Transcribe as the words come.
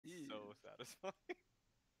satisfying.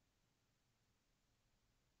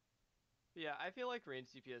 Yeah, I feel like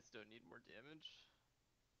ranged DPS don't need more damage.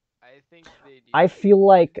 I think they need I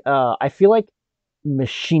feel like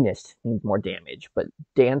Machinist needs more damage, but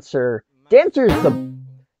Dancer Dancer's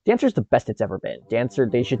the best it's ever been. Dancer,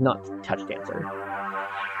 they should not touch Dancer.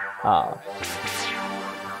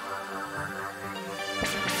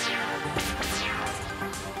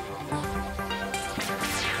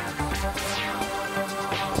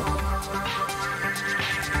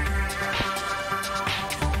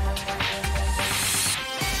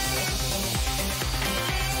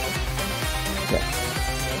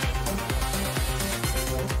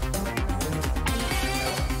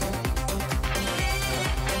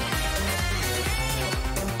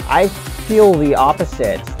 I feel the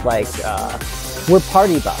opposite. Like, we're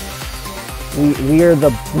party buffs. We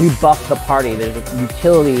buff the party. There's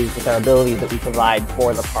utilities with our abilities that we provide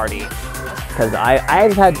for the party. Because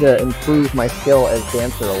I've had to improve my skill as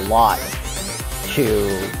Dancer a lot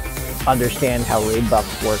to understand how raid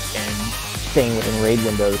buffs work and staying within raid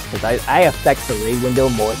windows. Because I affect the raid window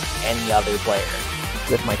more than any other player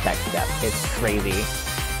with my tech step. It's crazy.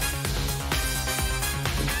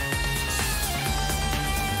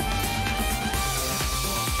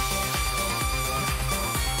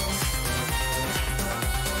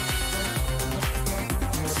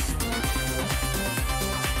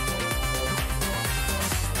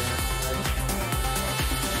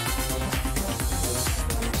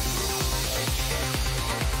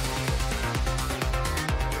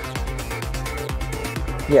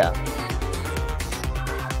 Yeah.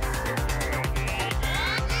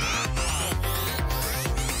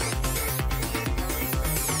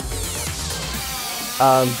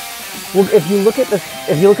 Well, if you look at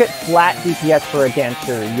flat DPS for a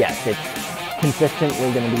Dancer, yes, it's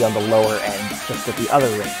consistently going to be on the lower end, just with the other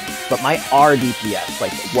range. But my R DPS,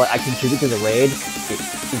 like what I contribute to the raid,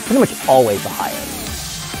 is pretty much always the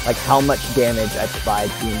highest. Like how much damage I provide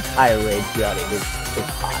to the entire raid throughout it is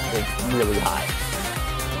high. It's really high.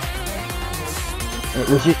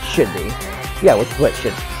 Which it should be. Yeah, which it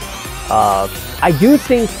should be. I do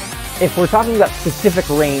think if we're talking about specific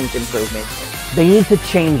range improvements, they need to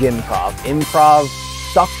change improv. Improv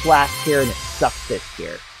sucked last year and it sucks this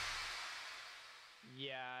year.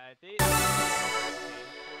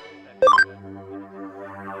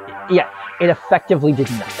 Yeah, it effectively did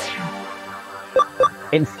nothing.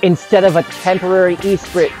 Instead of a temporary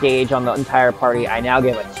E-Spirit gauge on the entire party, I now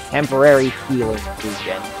give a temporary healing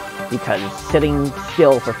regen. Because sitting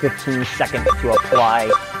still for 15 seconds to apply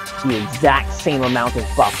the exact same amount of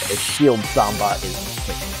buff as Shield Samba is.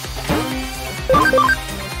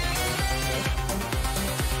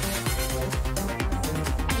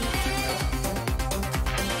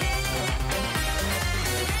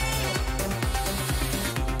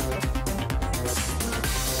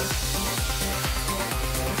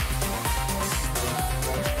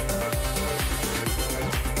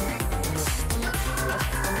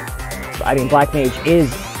 I mean, Black Mage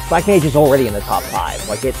is already in the top 5.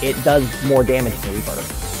 Like, it does more damage than Reaper.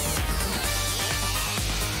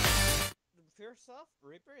 First off,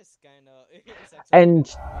 Reaper is kinda...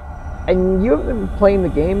 And you haven't been playing the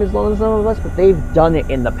game as long as some of us, but they've done it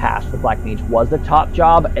in the past. The Black Mage was the top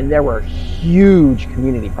job, and there were huge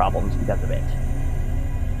community problems because of it.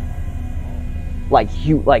 Like, if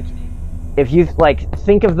you,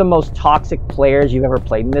 think of the most toxic players you've ever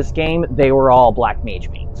played in this game, they were all Black Mage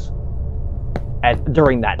mains.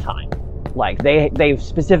 During that time. Like, they've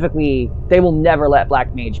specifically... They will never let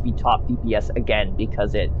Black Mage be top DPS again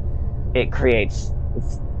because it creates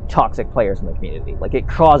toxic players in the community. Like, it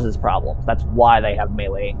causes problems. That's why they have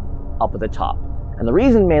Melee up at the top. And the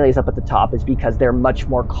reason Melee's up at the top is because they're much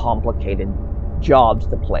more complicated jobs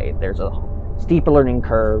to play. There's a steeper learning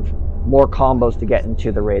curve, more combos to get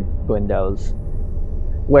into the raid windows.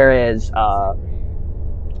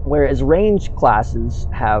 Whereas ranged classes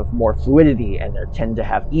have more fluidity and they tend to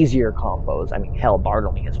have easier combos. I mean, hell, Bard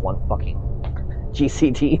only has one fucking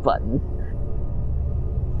GCT button.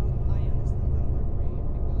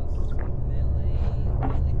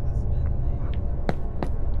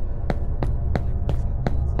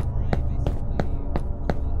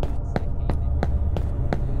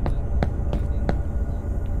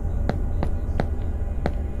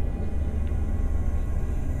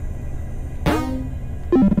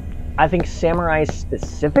 I think Samurai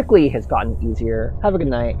specifically has gotten easier. Have a good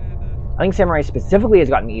night. I think Samurai specifically has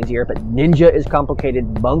gotten easier, but Ninja is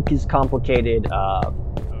complicated, Monk is complicated.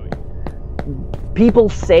 People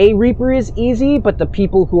say Reaper is easy, but the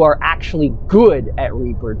people who are actually good at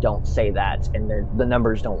Reaper don't say that, and the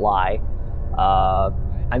numbers don't lie.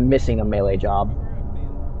 I'm missing a Melee job.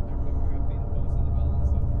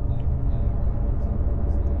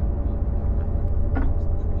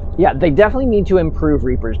 Yeah, they definitely need to improve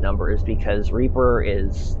Reaper's numbers because Reaper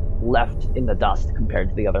is left in the dust compared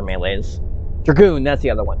to the other melees. Dragoon, that's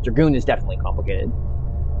the other one. Dragoon is definitely complicated.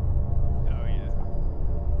 Oh yeah.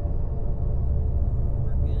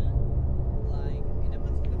 Like in a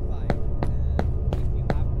particular fight, if you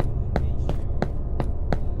have to change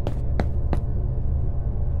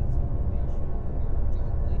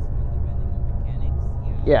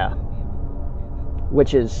your Yeah.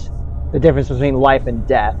 Which is the difference between life and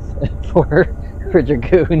death for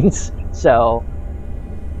Dragoons. So,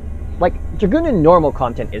 like, Dragoon in normal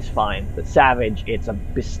content is fine, but Savage, it's a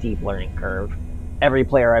steep learning curve. Every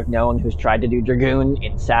player I've known who's tried to do Dragoon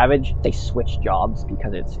in Savage, they switch jobs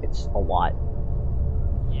because it's a lot.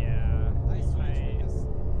 Yeah.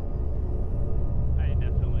 I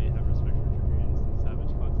definitely have respect for Dragoons in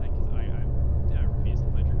Savage content because I refuse to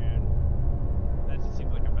play Dragoon. That just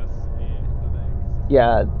seems like a mess to me.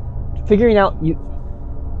 Yeah, figuring out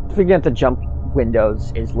the jump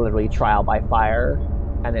windows is literally trial by fire,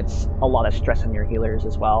 and it's a lot of stress on your healers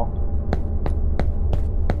as well.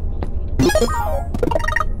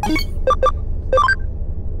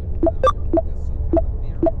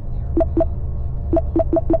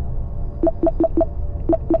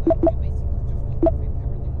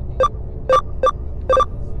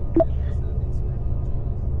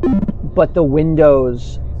 But the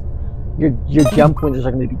windows, your jump windows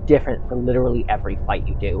are going to be different for literally every fight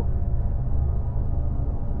you do.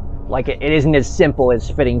 Like, it isn't as simple as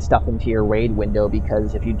fitting stuff into your raid window,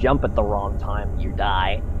 because if you jump at the wrong time, you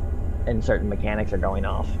die, and certain mechanics are going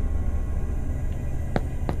off.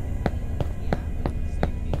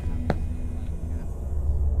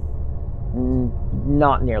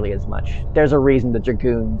 Not nearly as much. There's a reason the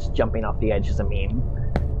Dragoons jumping off the edge is a meme.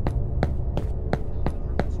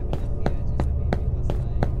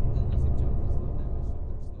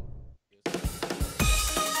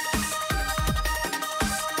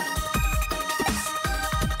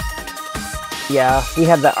 Yeah, we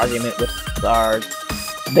had that argument with our...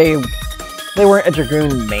 They weren't a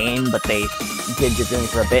Dragoon main, but they did Dragoon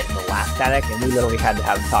for a bit in the last static, and we literally had to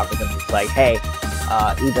have a talk with them. It's like, hey,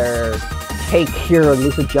 either take your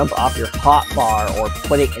lucid jump off your hotbar or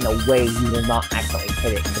put it in a way you will not accidentally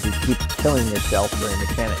hit it, because you keep killing yourself during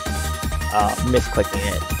mechanics, misclicking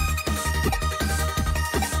it.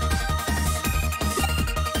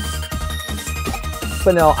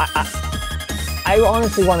 But no, I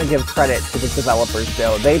honestly want to give credit to the developers,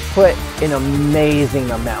 though. They put an amazing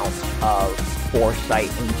amount of foresight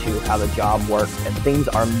into how the job works, and things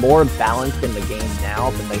are more balanced in the game now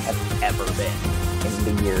than they have ever been in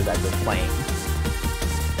the years I've been playing.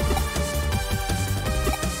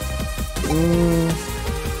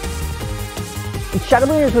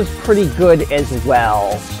 Shadowbringers was pretty good as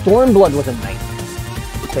well. Stormblood was a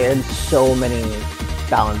nightmare. They had so many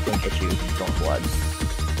balancing issues in Stormblood.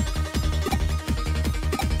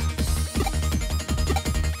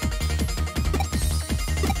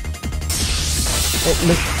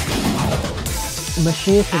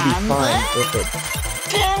 Machines would be fine if its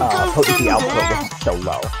potency output wasn't so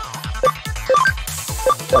low.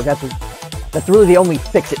 Like, that's really the only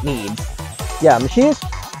fix it needs. Yeah, machines.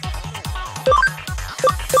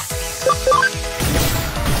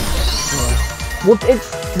 Well,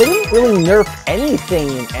 they didn't really nerf anything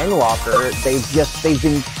in Endwalker. They've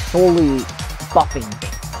been solely buffing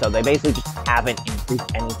things, so they basically just haven't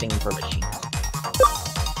increased anything for machines.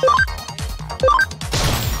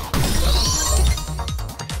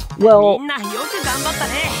 Well,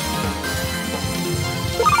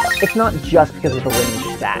 it's not just because of the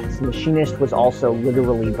winning stats. Machinist was also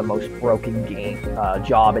literally the most broken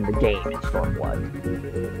job in the game in Stormblood.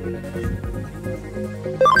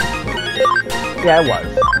 Yeah, it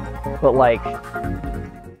was. But, like,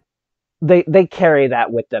 they carry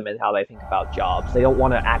that with them in how they think about jobs. They don't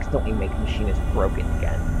want to accidentally make Machinist broken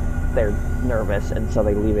again. They're nervous, and so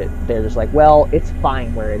they leave it. They're just like, well, it's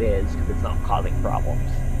fine where it is, because it's not causing problems.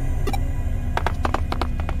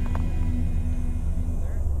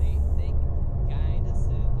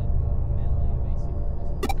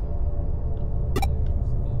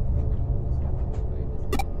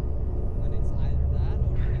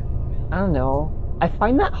 I don't know. I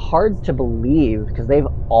find that hard to believe, because they've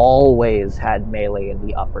always had melee in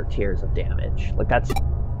the upper tiers of damage. Like, that's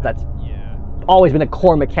yeah, always been a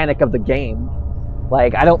core mechanic of the game.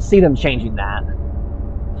 Like, I don't see them changing that.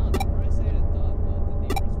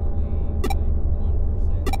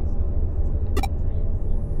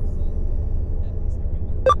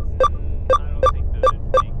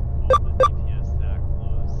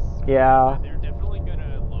 Yeah. They're definitely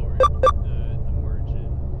gonna lower the margin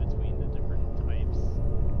between the different types.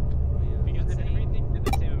 Because if everything did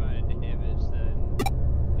the same amount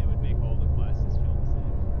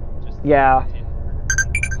Yeah. Yeah.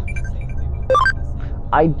 I'm not saying they will be the same, but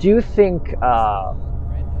I do think,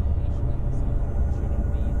 red mage, like, so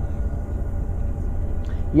shouldn't be like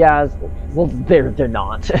yeah, easy. well, they're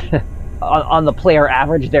not. On the player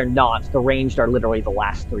average, they're not. The ranged are literally the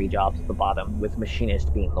last 3 jobs at the bottom, with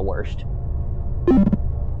machinist being the worst. Yeah,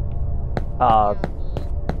 but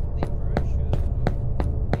they probably should.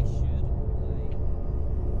 They should like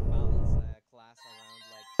balance a class around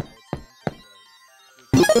like how it's meant to play, which is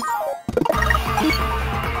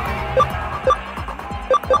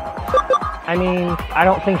I mean, I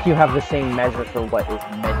don't think you have the same measure for what is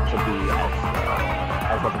meant to be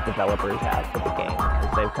as what the developers have for the game.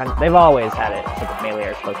 'Cause they've always had it so that melee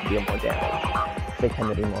are supposed to deal more damage. They tend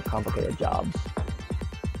to do more complicated jobs.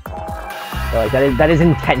 So, like that is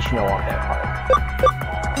intentional on their part.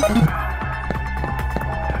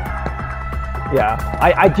 Yeah,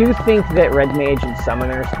 I do think that Red Mage and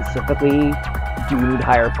Summoner specifically do need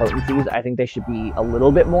higher potencies. I think they should be a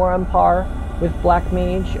little bit more on par with Black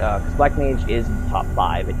Mage, because Black Mage is in the top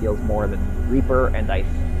 5. It deals more than Reaper and I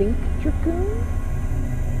think Dragoon?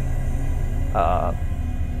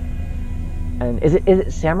 And is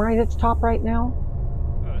it Samurai that's top right now?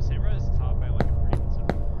 Samurai is top by like a pretty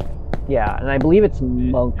considerable margin. Yeah, and I believe it's It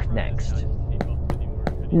Monk probably next. doesn't have to be bumped anymore.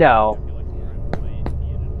 If anything, No. I feel like Samurai might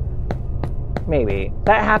be in it. Maybe.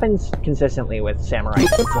 That happens consistently with Samurai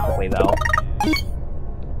specifically, though. yeah.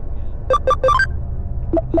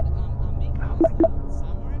 But I'm being honest though.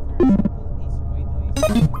 Samurai, for example, is way too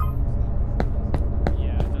easy to play.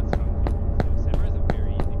 Yeah, that's what I'm thinking too. Samurai is a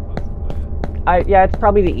very easy class to play. Yeah, it's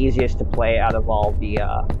probably the easiest to play out of all the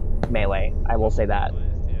melee. I will say that.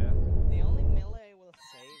 Yeah. The only melee I will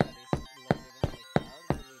say that is legitimately hard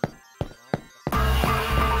will be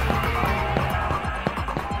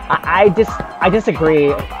I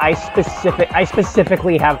disagree. I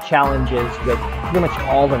specifically have challenges with pretty much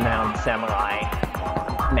all the non-samurai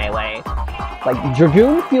melee. Like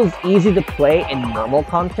Dragoon feels easy to play in normal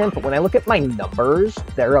content, but when I look at my numbers,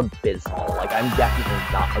 they're abysmal. Like I'm definitely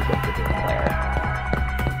not a good Dragoon player.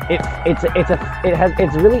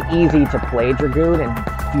 It's really easy to play Dragoon and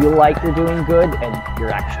feel like you're doing good, and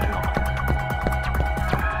you're actually not.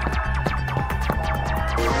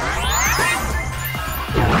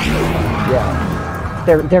 Yeah,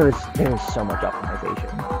 there's so much optimization.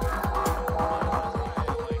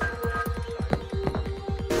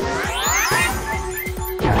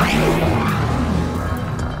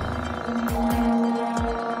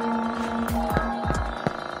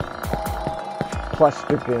 Plus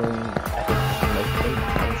Dragoon, I think, is the most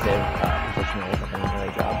intensive positionalism in the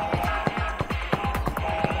melee job.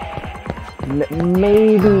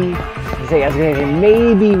 Maybe, I was gonna say,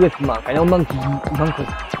 maybe with Monk. I know Monk was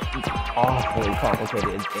awfully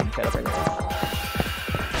complicated in setup and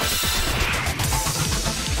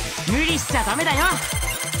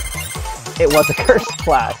it was a cursed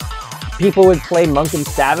class. People would play Monk and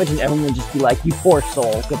Savage and everyone would just be like, you poor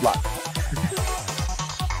soul, good luck.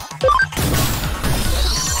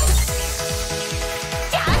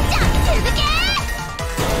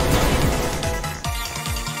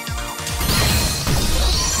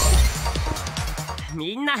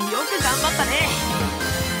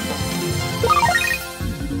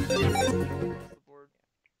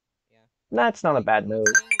 yeah. That's not a bad move.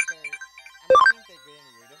 I'm not saying they're getting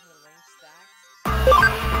rid of the range stacks.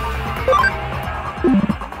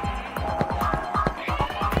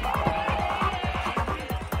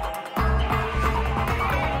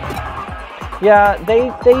 Yeah, they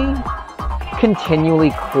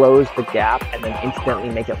continually close the gap and then instantly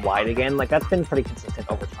make it wide again. Like that's been pretty consistent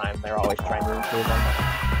over time. They're always trying to improve on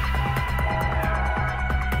that.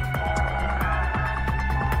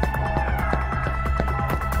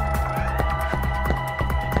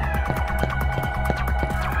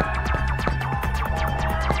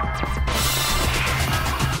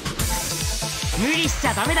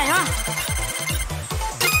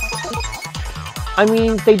 I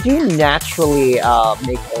mean, they do naturally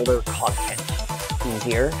make older content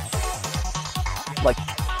easier. Like,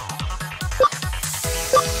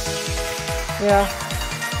 yeah,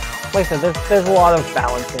 like I said, there's a lot of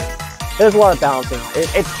balancing. There's a lot of balancing.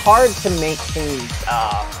 It's hard to make things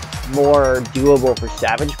more doable for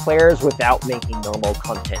Savage players without making normal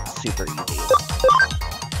content super easy.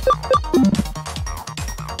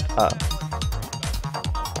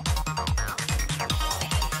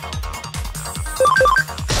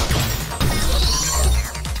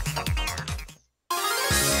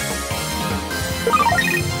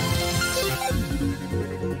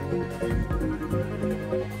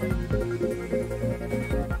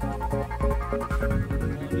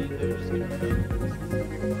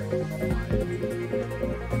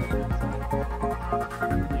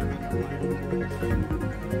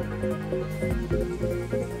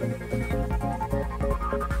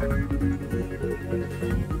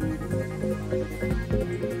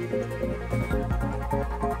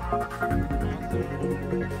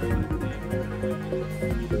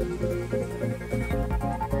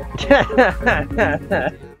 Yeah,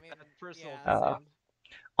 personal same.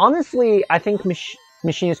 Honestly, I think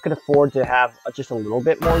machinists could afford to have just a little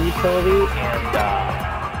bit more utility, and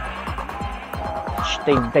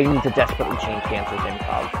they need to desperately change Dancer's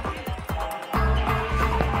improv.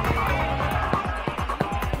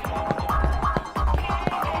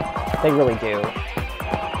 They really do.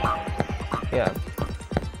 Yeah.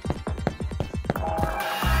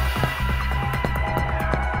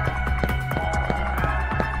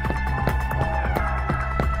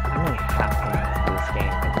 I'm only halfway into this game.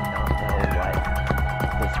 I did not know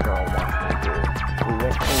what this girl wants me to do. We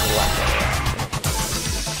went through the left area.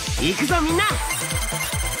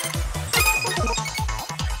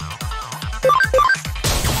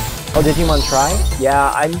 Oh, Digimon Try?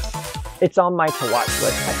 Yeah, it's on my to watch list. I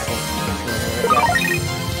haven't seen it yet.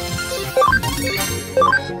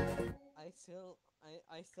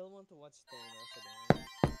 I still want to watch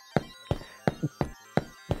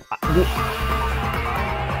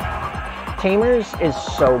Tamers is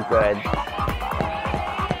so good.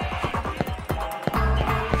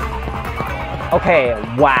 Okay,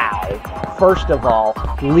 wow. First of all,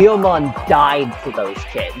 Leomon died for those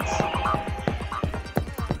kids.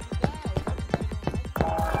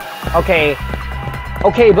 Okay,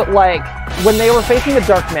 but like, when they were facing the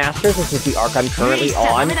Dark Masters, which is the arc I'm currently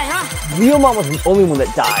on, Leomon was the only one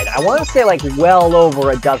that died. I want to say like well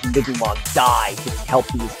over a dozen Digimon died to help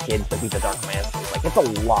these kids to beat the Dark Masters. Like, it's a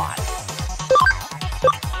lot.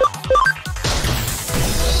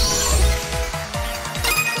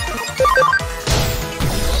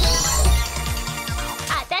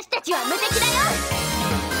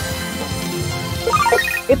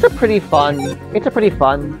 It's a pretty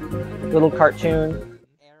fun little cartoon.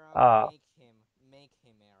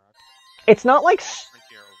 It's not like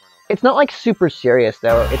super serious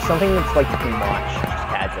though. It's something that's like you can watch just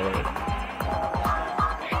casually.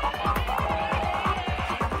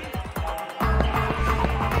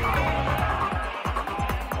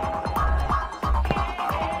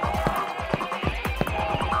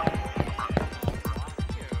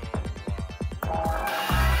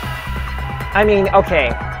 I mean,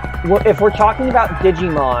 okay, well, if we're talking about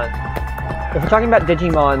Digimon,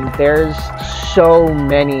 there's so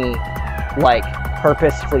many, like,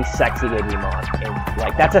 purposefully sexy Digimon, and,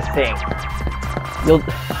 like, that's a thing.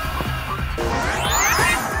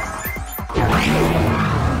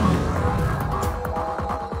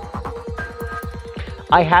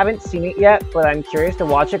 I haven't seen it yet, but I'm curious to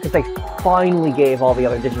watch it, because they finally gave all the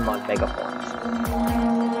other Digimon Mega forms.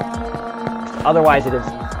 Otherwise, it is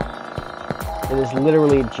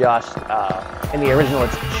literally just, in the original,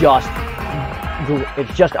 it's just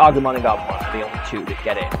Agumon and Gabumon are the only two to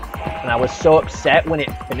get it. And I was so upset when it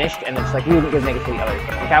finished, and it's like, we didn't give Mega to the others.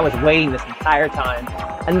 Like, I was waiting this entire time,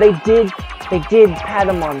 and they did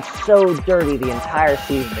Patamon so dirty the entire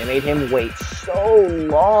season. They made him wait so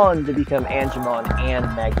long to become Angemon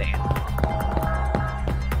and Magna Angemon.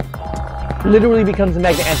 Literally becomes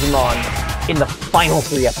Magna Angemon in the final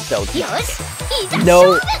 3 episodes.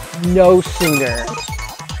 No sooner.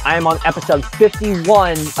 I am on episode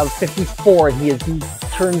 51 of 54, and he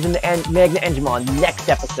turns into Magna Angemon next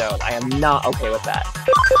episode. I am not okay with that.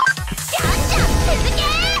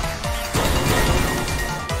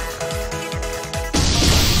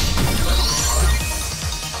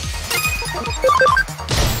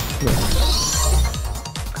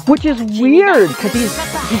 Which is weird, because he's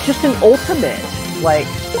just an ultimate. Like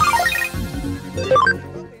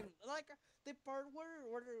the part where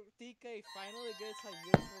TK finally gets a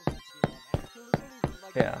useful Digimon.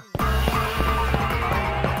 Yeah.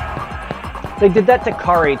 They did that to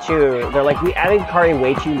Kari too. They're like, we added Kari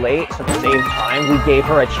way too late, so to save time, we gave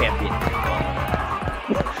her a champion.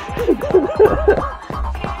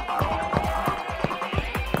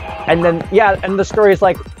 And then, yeah, and the story is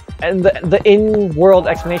like, and the in-world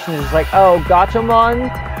explanation is like, oh,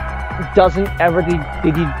 Gatomon doesn't ever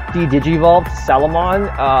de-digivolve to Salamon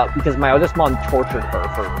because Myotismon tortured her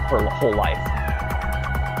for her whole life.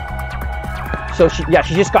 So she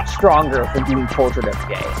just got stronger from being tortured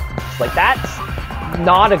every day. It's like, that's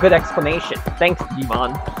not a good explanation. Thanks,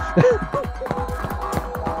 Digimon.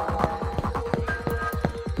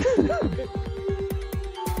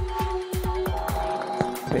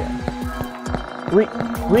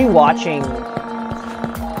 Rewatching,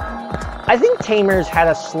 I think Tamers had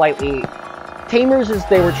a slightly... Tamers is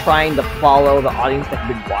they were trying to follow the audience that had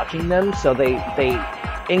been watching them, so they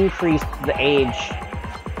increased the age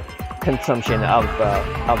consumption of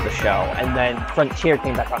the show, and then Frontier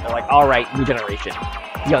came back on. They're like, all right, new generation,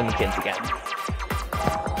 young kids again.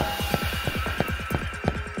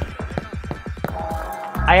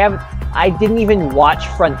 I didn't even watch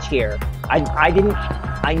Frontier.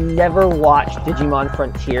 I never watched Digimon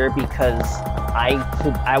Frontier because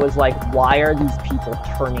I was like, why are these people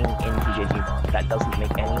turning into Digimon? That doesn't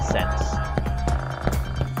make any sense.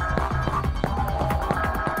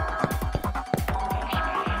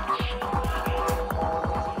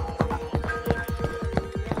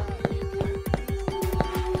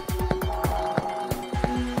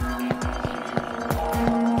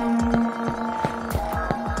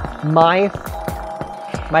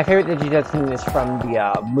 My favorite Digimon is from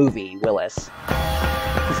the movie Willis.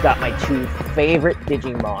 He's got my two favorite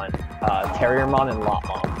Digimon, Terriermon and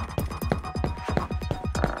Lopmon.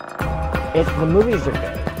 The movies are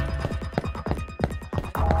good.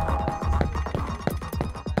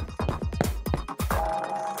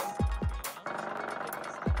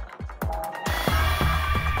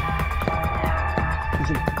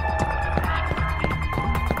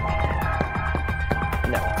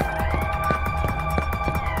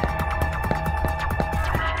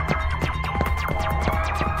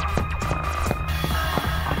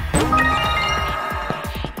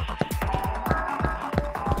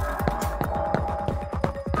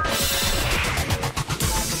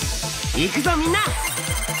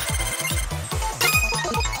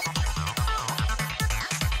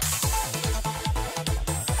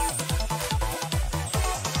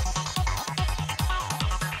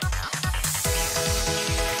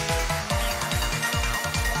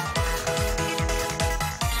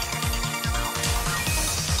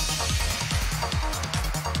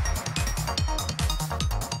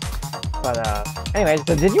 But, anyways,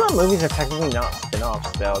 the Digimon movies are technically not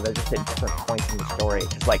spin-offs, though. They're just at different points in the story.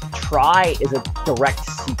 Because, like, Tri is a direct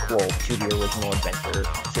sequel to the original Adventure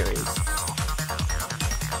series.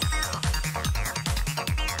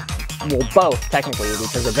 Well, both, technically,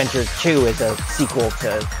 because Adventure 2 is a sequel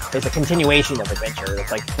to... is a continuation of Adventure.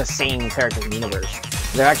 It's, like, the same characters in the universe.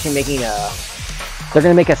 They're actually making a... They're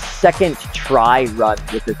gonna make a second Tri run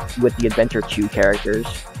with the Adventure 2 characters.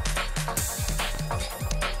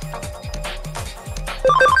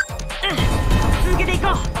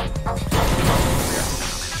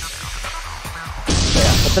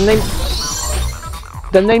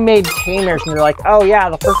 Then they made Tamers, and they're like, oh yeah,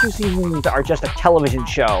 the first 2 seasons are just a television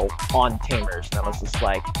show on Tamers. And I was just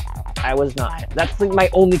like, I was not... That's like my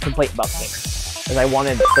only complaint about Tamers, is I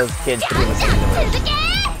wanted those kids to be in the same universe.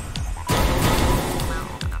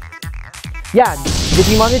 Yeah,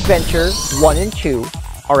 Digimon Adventure 1 and 2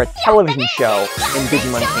 are a television show in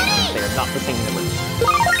Digimon Tamers. They are not the same universe.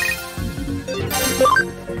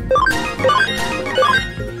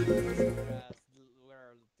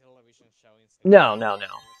 No.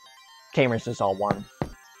 Tamers is all one.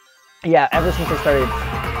 Yeah, ever since I started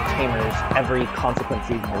Tamers, every consequent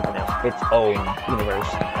season has been its own universe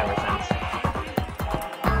ever since.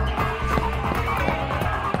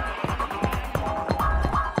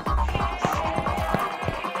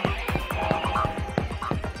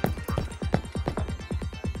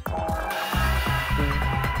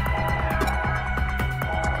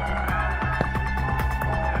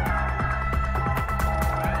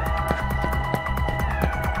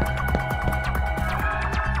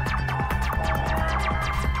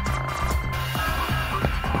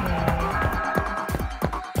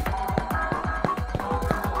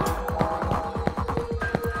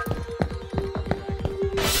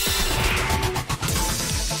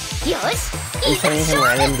 Are you turning him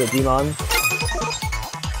random Digimon?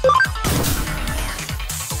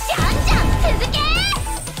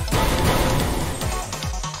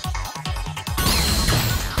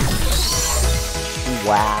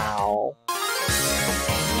 Wow.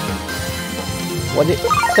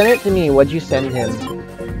 Send it to me, what'd you send him?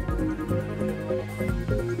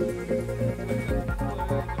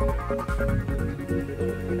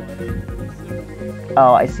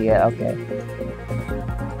 Oh, I see it, okay.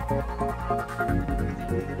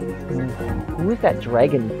 Who is that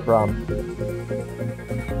dragon from?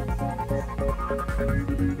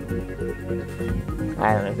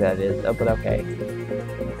 I don't know who that is, oh, but okay.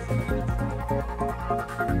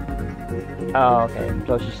 Oh, okay.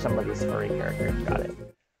 So it's just somebody's furry character. Got it.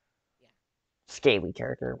 Scaly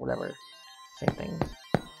character, whatever. Same thing.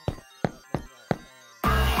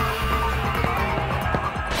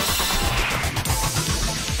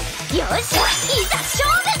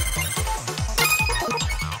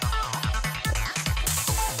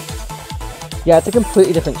 Yeah, it's a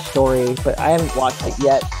completely different story, but I haven't watched it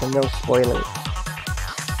yet, so no spoilers.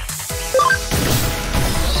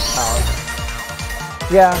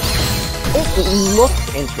 Yeah, it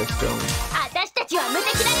looks interesting,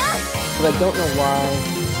 but I don't know why.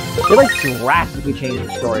 They like drastically changed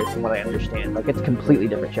the story from what I understand. Like it's a completely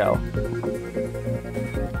different show. But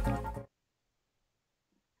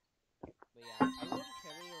yeah, I would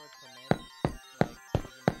heavily recommend like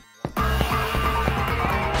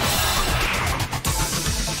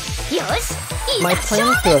Digimon 1. My plan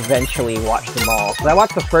is to eventually watch them all. Because I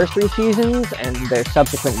watched the first 3 seasons and their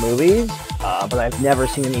subsequent movies, but I've never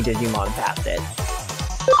seen any Digimon past it.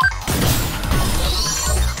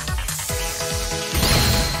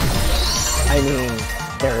 I mean,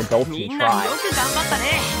 they're adults who try.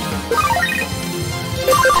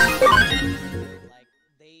 Like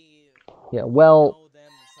they Yeah, well, know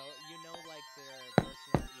them, so you know like their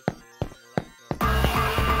personal issues,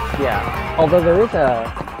 like yeah. Although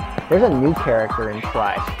there's a new character in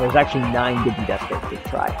Try. So there's actually 9 Digidestined in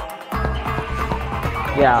Try.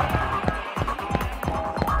 Yeah.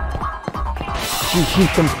 She's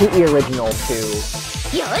completely original to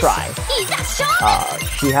Try.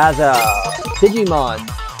 She has a Digimon,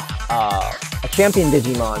 a champion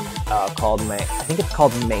Digimon called I think it's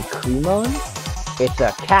called Meikumon. It's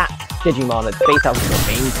a cat Digimon that's based off of the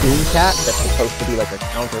main Coon cat that's supposed to be like a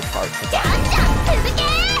counterpart to that.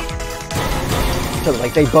 So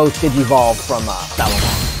like they both digivolve from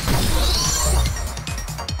Salamon.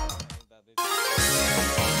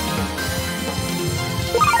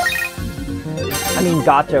 I mean,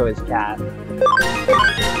 Gato is cat.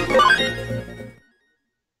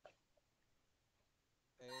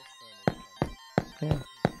 Yeah.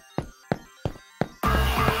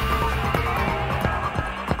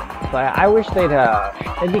 But I wish they'd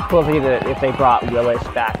it'd be cool if they brought Willis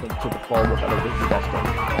back into the fold with other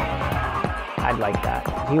Digidestined. I'd like that.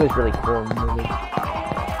 He was really cool in the movie.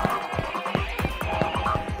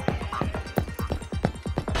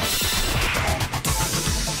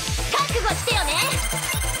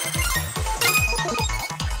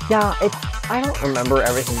 Yeah, I don't remember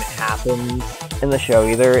everything that happened in the show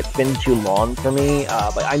either. It's been too long for me.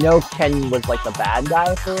 But I know Ken was like the bad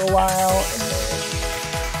guy for a while, and then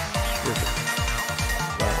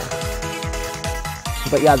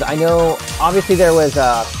But yeah, I know. Obviously, there was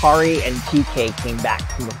Kari and TK came back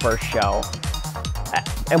from the first show,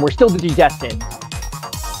 and we're still Digidestined.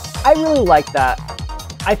 I really like that.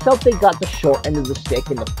 I felt they got the short end of the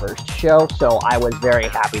stick in the first show, so I was very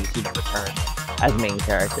happy to see them return as main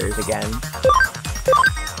characters again.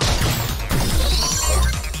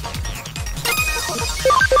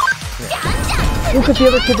 Well, because the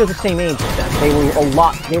other kids are the same age as them.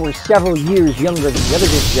 They were several years younger than the other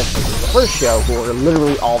Digidestined in the first show, who were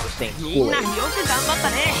literally all the same school age.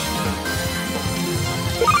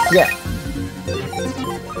 Yeah.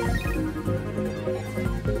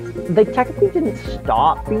 They technically didn't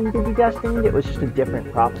stop being Digidestined, it was just a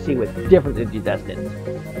different prophecy with different Digidestined.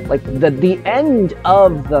 Like, the end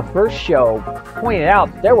of the first show pointed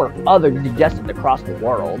out that there were other Digidestined across the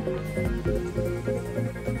world.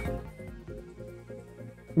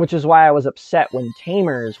 Which is why I was upset when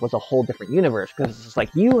Tamers was a whole different universe, because it's just like,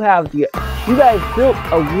 you guys built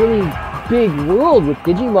a really big world with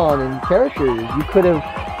Digimon and characters.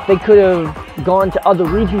 They could have gone to other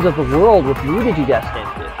regions of the world with new Digidestined.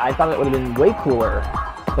 I thought it would have been way cooler,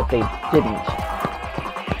 but they didn't.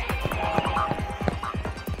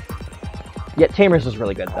 Yet Tamers was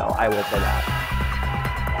really good, though. I will say that.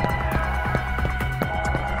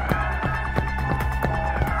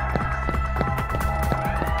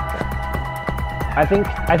 I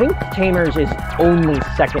think Tamers is only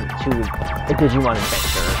second to the Digimon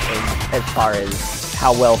Adventure as far as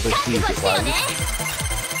how well received it was.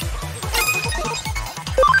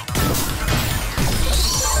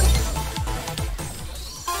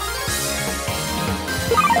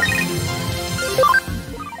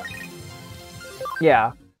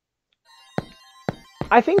 Yeah,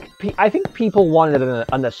 I think people wanted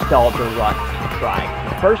a nostalgia run to try.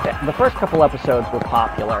 The first couple episodes were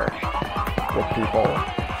popular with people,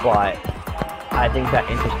 but I think that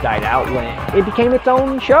interest died out when it became its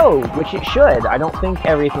own show, which it should. I don't think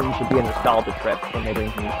everything should be a nostalgia trip when they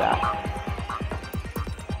bring things back.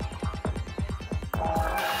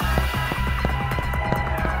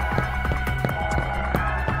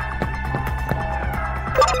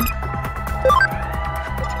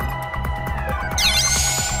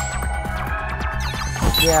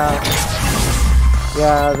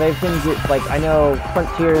 Yeah, they've been good. Like, I know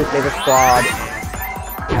Frontiers, Data Squad,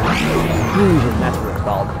 Fusion, that's what it's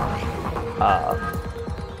called.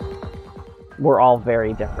 We're all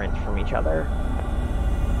very different from each other.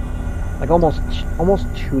 Like, almost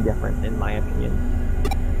too different, in my opinion.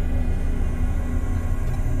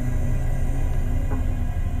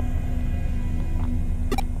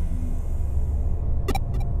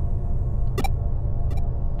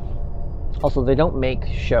 Also, they don't make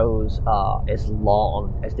shows as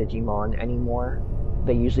long as Digimon anymore.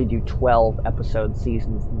 They usually do 12 episode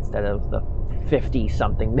seasons instead of the 50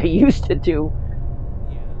 something they used to do.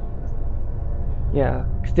 Yeah,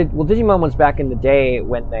 well, Digimon was back in the day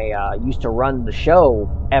when they used to run the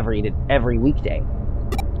show every weekday.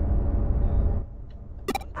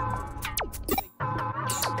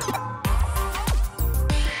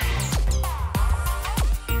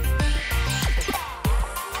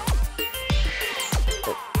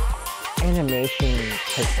 Animation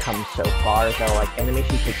has come so far, though. Like,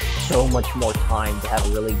 animation takes so much more time to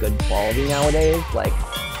have really good quality nowadays. Like,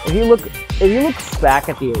 if you look back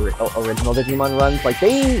at the original Digimon runs, like,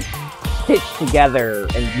 they stitch together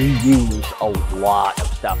and reuse a lot of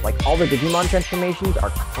stuff. Like, all the Digimon transformations are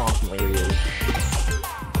constantly reused.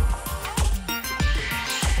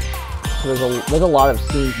 So there's a lot of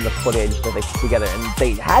scenes in the footage that they put together, and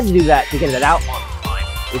they had to do that to get it out on time.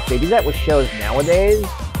 If they do that with shows nowadays,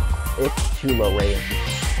 it's too low ratings.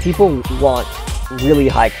 People want really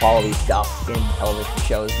high quality stuff in television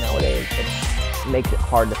shows nowadays. It makes it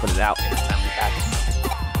hard to put it out in a timely fashion.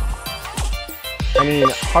 I mean,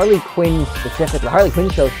 Harley Quinn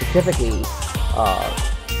show specifically,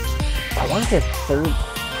 I want to say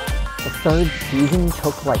the third season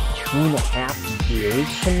took like 2.5 years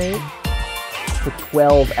to make for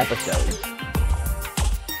 12 episodes.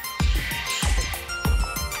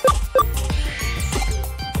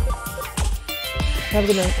 Have a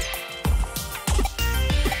good night.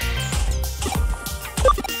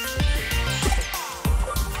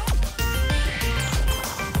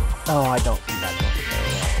 Oh, I don't see that going very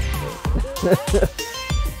well.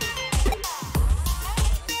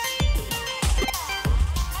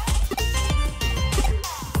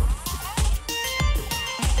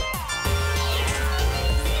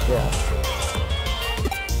 Yeah.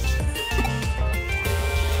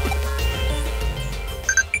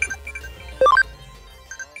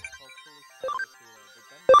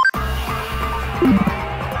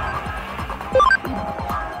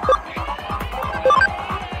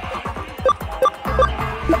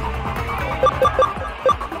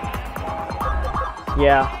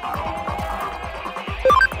 Yeah.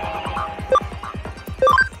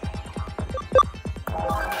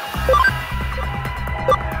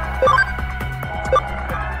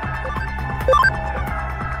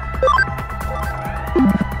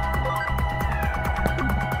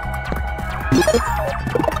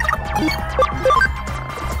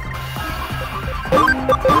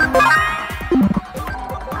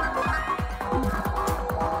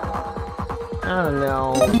 I don't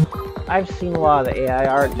know. I've seen a lot of the AI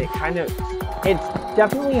art. It's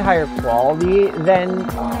definitely higher quality than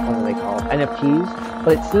what do they call it? NFTs,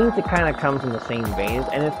 but it seems to kind of come from the same vein as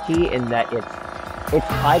NFT in that it's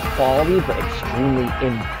high quality but extremely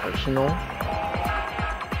impersonal.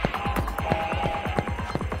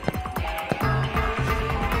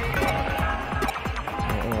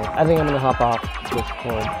 I think I'm gonna hop off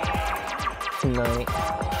Discord tonight.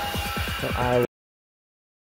 So I